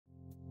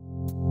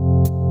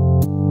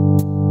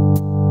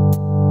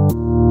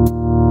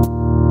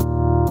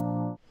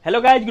Hello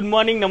guys, good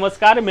morning,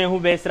 नमस्कार। मैं हूं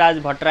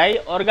𝗿𝗵𝗲𝗀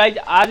और गाइज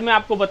आज मैं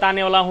आपको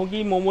बताने वाला हूं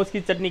कि मोमोज की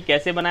चटनी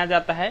कैसे बनाया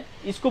जाता है।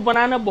 इसको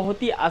बनाना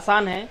बहुत ही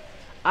आसान है।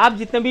 आप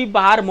जितने भी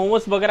बाहर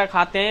मोमोज वगैरह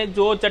खाते हैं,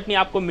 जो चटनी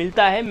आपको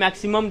मिलता है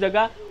मैक्सिमम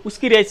जगह,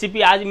 उसकी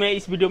रेसिपी आज मैं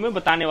इस वीडियो में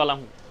बताने वाला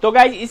हूं। तो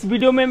गाइज इस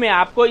वीडियो में मैं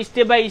आपको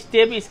स्टेप बाय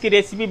स्टेप इसकी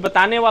रेसिपी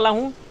बताने वाला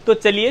हूं। तो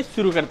चलिए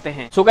शुरू करते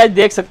हैं। सो गाइज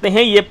देख सकते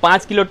हैं ये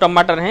 5 किलो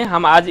टमाटर हैं।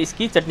 हम आज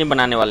इसकी चटनी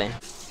बनाने वाले हैं।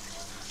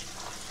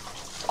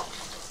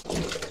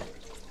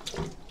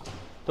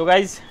 तो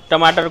गाइज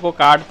टमाटर को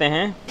काटते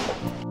हैं।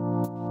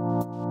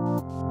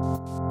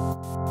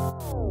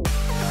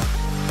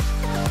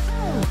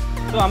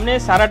 तो हमने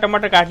सारा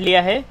टमाटर काट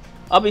लिया है।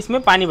 अब इसमें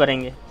पानी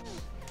भरेंगे।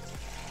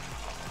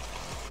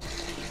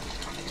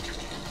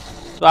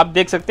 तो आप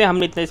देख सकते हैं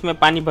हमने इतना इसमें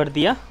पानी भर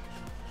दिया।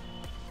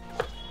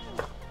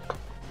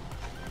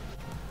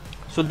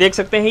 सो देख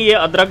सकते हैं ये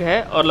अदरक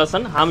है और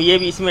लहसुन, हम ये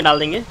भी इसमें डाल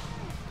देंगे।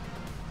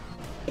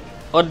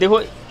 और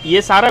देखो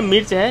ये सारा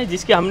मिर्च है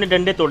जिसके हमने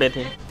डंडे तोड़े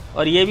थे,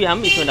 और ये भी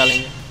हम इसमें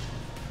डालेंगे।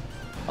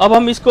 अब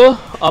हम इसको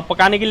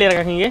पकाने के लिए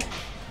रखेंगे।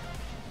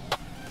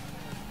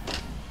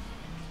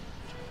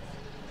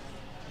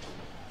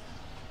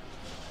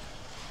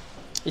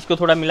 इसको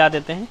थोड़ा मिला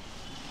देते हैं।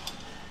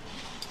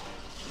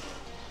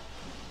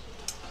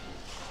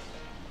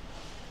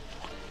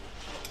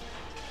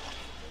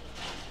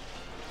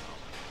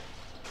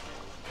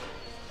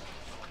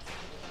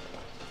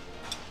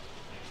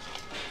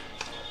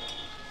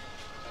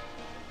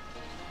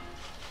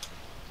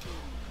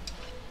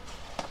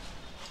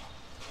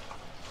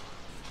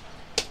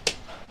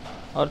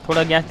 और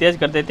थोड़ा गैस तेज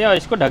कर देते हैं और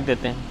इसको ढक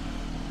देते हैं।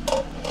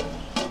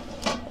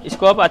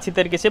 इसको अब अच्छी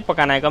तरीके से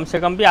पकाना है। कम से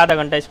कम भी आधा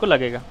घंटा इसको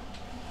लगेगा।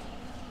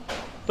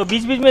 तो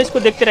बीच बीच में इसको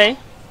देखते रहे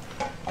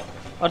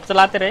और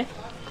चलाते रहे।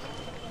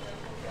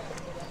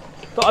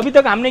 तो अभी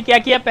तक हमने क्या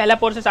किया, पहला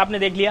प्रोसेस आपने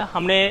देख लिया।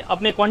 हमने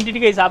अपने क्वांटिटी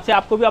के हिसाब से,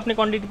 आपको भी अपने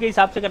क्वांटिटी के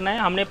हिसाब से करना है।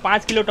 हमने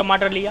 5 किलो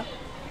टमाटर लिया,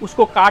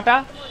 उसको काटा,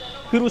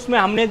 फिर उसमें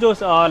हमने जो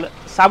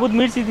साबुत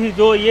मिर्ची थी,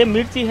 जो ये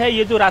मिर्ची है,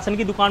 ये जो राशन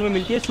की दुकान में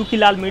मिलती है सूखी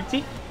लाल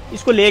मिर्ची,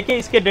 इसको लेके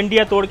इसके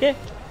डंडियाँ तोड़ के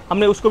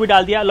हमने उसको भी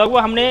डाल दिया। लगभग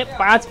हमने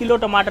 5 किलो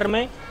टमाटर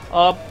में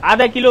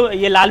आधा किलो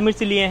ये लाल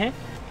मिर्ची लिए हैं,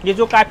 ये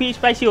जो काफ़ी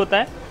स्पाइसी होता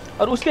है।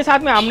 और उसके साथ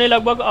में हमने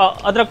लगभग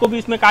अदरक को भी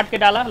इसमें काट के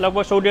डाला।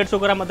 लगभग 100-150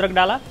 ग्राम अदरक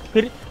डाला।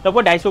 फिर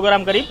लगभग 250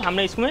 ग्राम करीब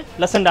हमने इसमें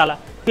लहसुन डाला।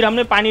 फिर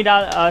हमने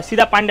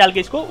सीधा पानी डाल के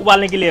इसको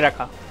उबालने के लिए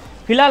रखा।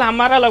 फिलहाल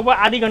हमारा लगभग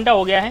आधी घंटा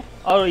हो गया है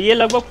और ये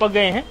लगभग पक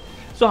गए हैं।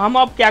 सो हम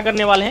अब क्या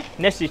करने वाले हैं,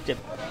 नेक्स्ट स्टेप।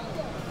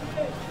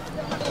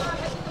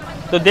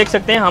 तो देख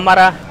सकते हैं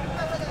हमारा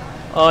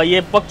ये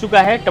पक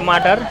चुका है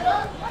टमाटर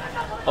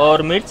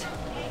और मिर्च।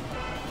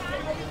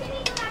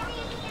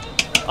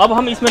 अब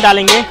हम इसमें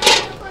डालेंगे,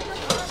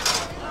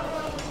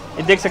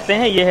 ये देख सकते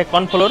हैं ये है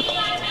कॉर्नफ्लोर।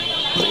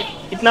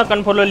 इतना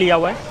कॉर्नफ्लोर लिया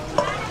हुआ है।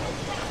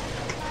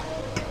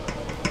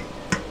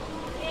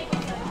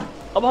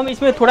 अब हम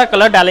इसमें थोड़ा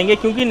कलर डालेंगे,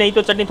 क्योंकि नहीं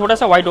तो चटनी थोड़ा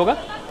सा वाइट होगा,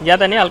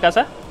 ज़्यादा नहीं, हल्का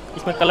सा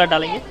इसमें कलर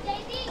डालेंगे।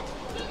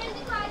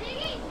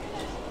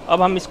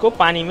 अब हम इसको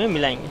पानी में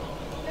मिलाएंगे।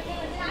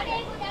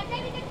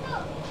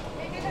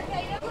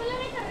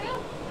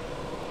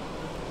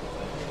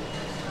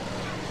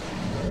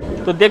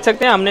 तो देख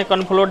सकते हैं हमने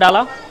कॉर्नफ्लोर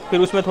डाला, फिर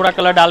उसमें थोड़ा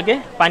कलर डाल के,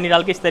 पानी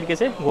डाल के इस तरीके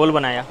से घोल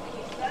बनाया।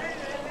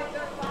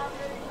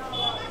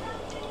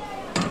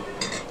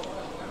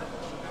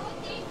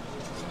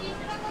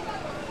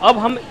 अब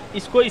हम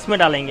इसको इसमें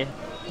डालेंगे।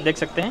 देख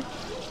सकते हैं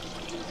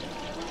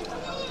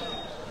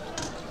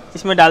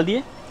इसमें डाल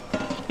दिए।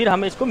 फिर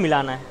हमें इसको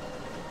मिलाना है।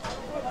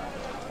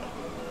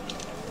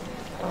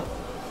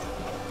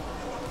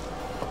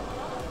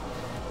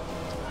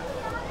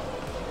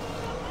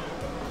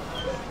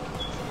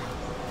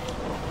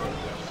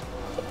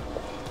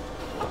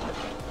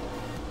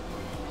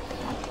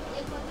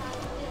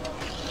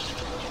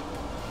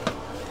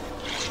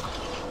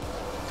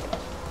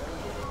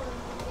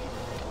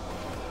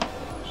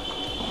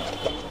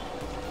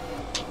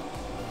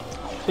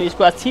 तो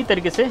इसको अच्छी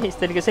तरीके से इस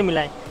तरीके से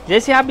मिलाएं।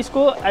 जैसे आप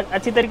इसको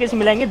अच्छी तरीके से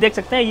मिलाएंगे, देख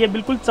सकते हैं ये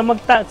बिल्कुल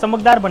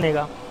चमकदार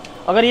बनेगा।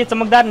 अगर ये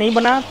चमकदार नहीं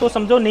बना तो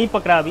समझो नहीं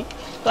पक रहा अभी।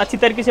 तो अच्छी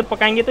तरीके से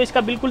पकाएंगे तो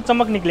इसका बिल्कुल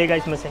चमक निकलेगा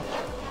इसमें से।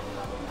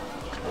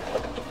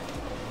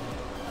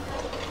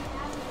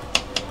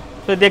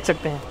 तो देख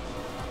सकते हैं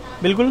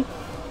बिल्कुल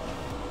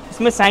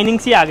इसमें शाइनिंग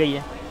सी आ गई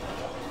है।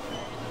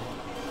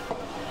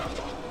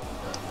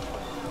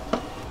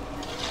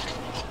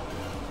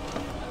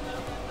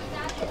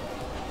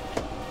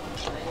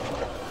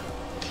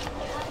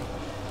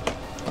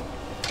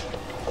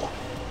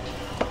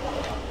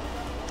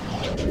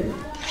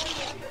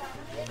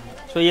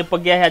 सो ये पक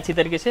गया है अच्छी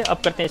तरीके से। अब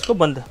करते हैं इसको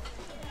बंद।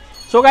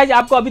 सो गाइज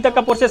आपको अभी तक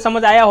का प्रोसेस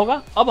समझ आया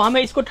होगा। अब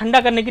हमें इसको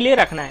ठंडा करने के लिए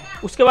रखना है।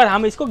 उसके बाद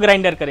हम इसको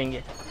ग्राइंडर करेंगे।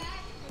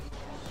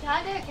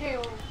 क्या देख रहे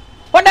हो?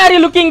 What are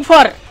you looking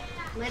for?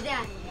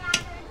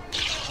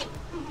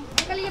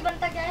 ये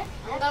बनता क्या है?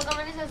 का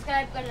मैंने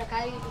सब्सक्राइब कर रखा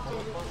है यूट्यूब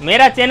चैनल।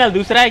 मेरा चैनल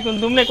दूसरा है,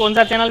 क्योंकि तुमने कौन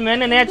सा चैनल,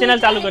 मैंने नया चैनल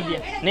चालू कर दिया।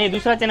 नहीं,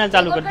 दूसरा चैनल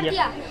चालू कर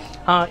दिया।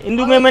 हाँ,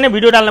 हिंदू में मैंने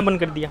वीडियो डालना बंद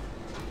कर दिया।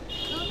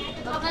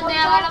 अपना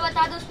नया वाला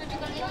बता दो, उसको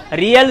कर दिया।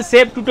 Real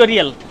chef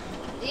tutorial.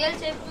 Real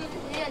chef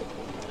tutorial.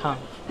 हाँ,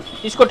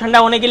 इसको ठंडा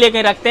होने के लिए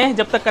कहीं रखते हैं,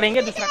 जब तक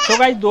करेंगे दूसरा। तो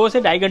गाइस 2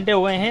 से ढाई घंटे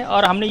हुए हैं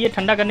और हमने ये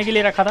ठंडा करने के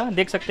लिए रखा था।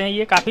 देख सकते हैं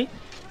ये काफ़ी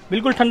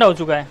बिल्कुल ठंडा हो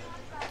चुका है।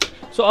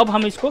 सो अब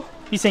हम इसको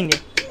पीसेंगे।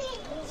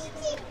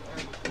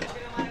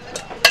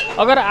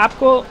 अगर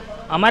आपको,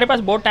 हमारे पास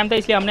बहुत टाइम था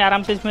इसलिए हमने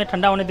आराम से इसमें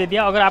ठंडा होने दे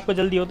दिया। अगर आपको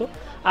जल्दी हो तो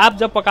आप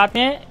जब पकाते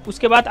हैं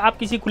उसके बाद आप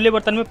किसी खुले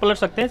बर्तन में पलट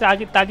सकते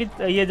हैं ताकि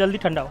ये जल्दी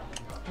ठंडा हो।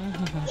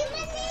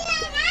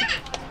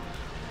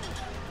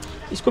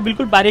 इसको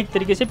बिल्कुल बारीक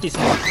तरीके से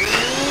पीसना।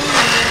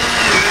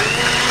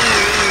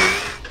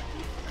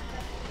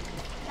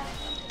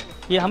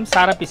 ये हम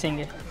सारा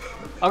पीसेंगे।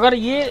 अगर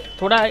ये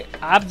थोड़ा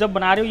आप जब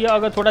बना रहे हो, ये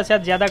अगर थोड़ा सा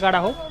ज़्यादा गाढ़ा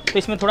हो तो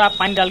इसमें थोड़ा आप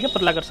पानी डाल के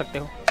पतला कर सकते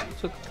हो।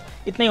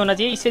 इतना ही होना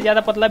चाहिए। इससे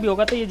ज़्यादा पतला भी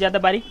होगा तो ये ज़्यादा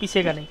बारीक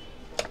पीसेगा नहीं।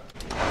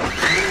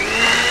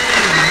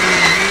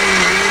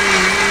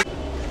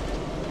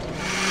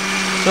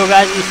 तो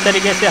गाइस इस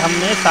तरीके से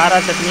हमने सारा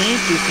चटनी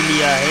पीस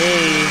लिया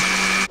है।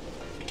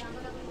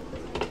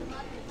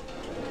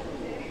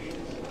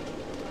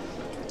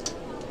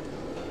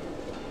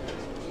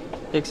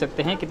 देख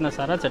सकते हैं कितना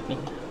सारा चटनी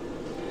है।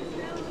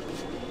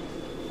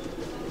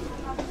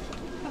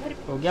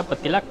 हो गया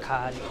पतीला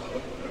खाली।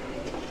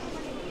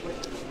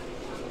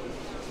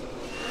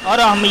 और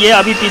हम ये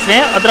अभी पीस रहे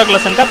हैं अदरक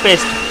लहसुन का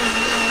पेस्ट।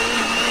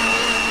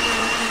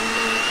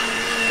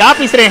 क्या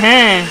पीस रहे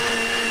हैं?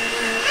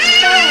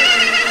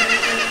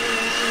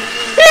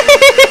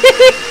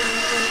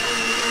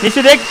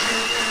 नीचे देख,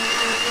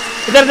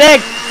 इधर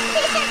देख।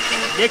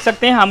 देख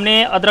सकते हैं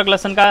हमने अदरक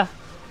लहसुन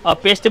का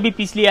पेस्ट भी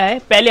पीस लिया है।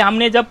 पहले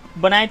हमने जब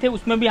बनाए थे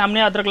उसमें भी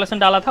हमने अदरक लहसुन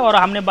डाला था और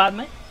हमने बाद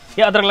में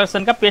ये अदरक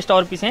लहसुन का पेस्ट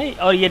और पीसे हैं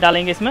और ये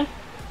डालेंगे इसमें।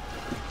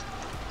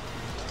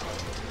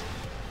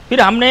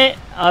 फिर हमने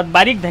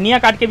बारीक धनिया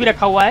काट के भी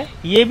रखा हुआ है,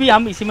 ये भी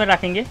हम इसी में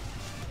रखेंगे।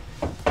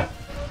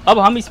 अब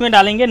हम इसमें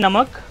डालेंगे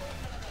नमक।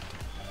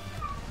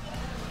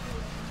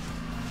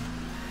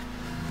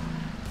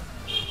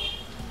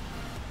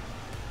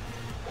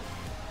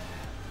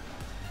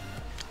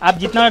 आप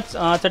जितना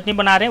चटनी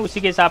बना रहे हैं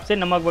उसी के हिसाब से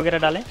नमक वगैरह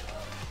डालें।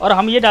 और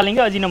हम ये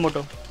डालेंगे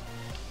अजीनोमोटो।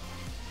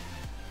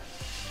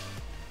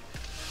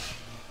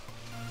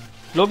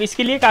 लोग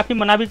इसके लिए काफ़ी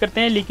मना भी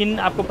करते हैं, लेकिन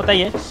आपको पता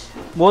ही है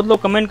बहुत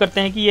लोग कमेंट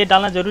करते हैं कि ये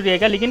डालना ज़रूरी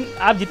रहेगा, लेकिन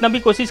आप जितना भी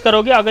कोशिश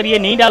करोगे अगर ये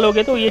नहीं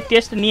डालोगे तो ये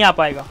टेस्ट नहीं आ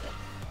पाएगा।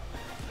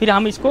 फिर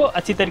हम इसको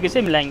अच्छी तरीके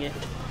से मिलाएंगे।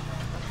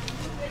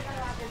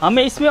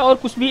 हमें इसमें और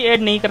कुछ भी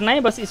ऐड नहीं करना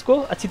है, बस इसको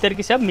अच्छी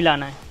तरीके से अब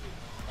मिलाना है।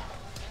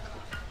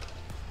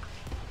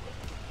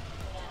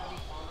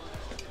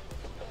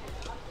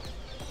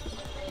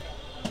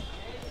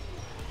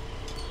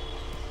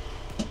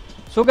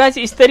 सो गाइस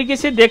इस तरीके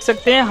से देख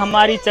सकते हैं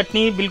हमारी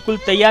चटनी बिल्कुल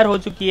तैयार हो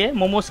चुकी है,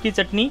 मोमोज की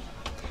चटनी।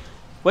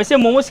 वैसे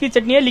मोमोज की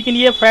चटनी है, लेकिन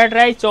ये fried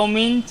rice,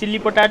 chowmein, chilli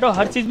potato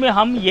हर चीज़ में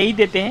हम यही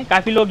देते हैं।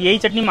 काफ़ी लोग यही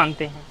चटनी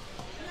मांगते हैं।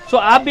 सो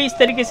आप भी इस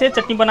तरीके से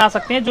चटनी बना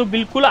सकते हैं, जो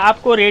बिल्कुल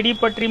आपको रेडी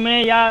पटरी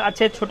में या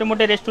अच्छे छोटे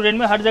मोटे रेस्टोरेंट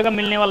में हर जगह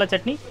मिलने वाला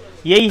चटनी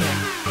यही है।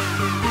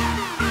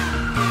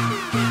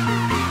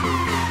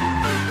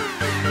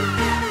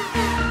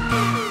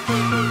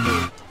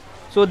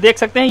 सो देख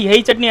सकते हैं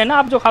यही चटनी है ना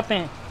आप जो खाते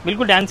हैं।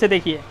 बिल्कुल ध्यान से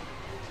देखिए,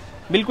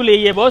 बिल्कुल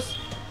यही है बॉस।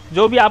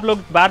 जो भी आप लोग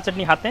बाहर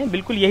चटनी खाते हैं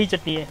बिल्कुल यही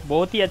चटनी है,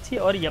 बहुत ही अच्छी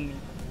और यम्मी।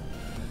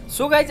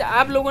 सो गाइज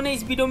आप लोगों ने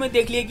इस वीडियो में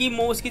देख लिया कि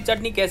मोमोज की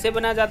चटनी कैसे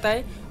बनाया जाता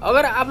है।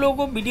 अगर आप लोगों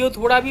को वीडियो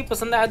थोड़ा भी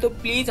पसंद आया तो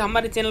प्लीज़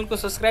हमारे चैनल को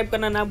सब्सक्राइब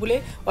करना ना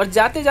भूले और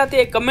जाते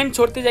जाते एक कमेंट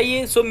छोड़ते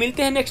जाइए। सो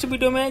मिलते हैं नेक्स्ट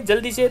वीडियो में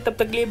जल्दी से, तब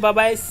तक के लिए बाय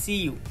बाय, सी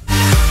यू।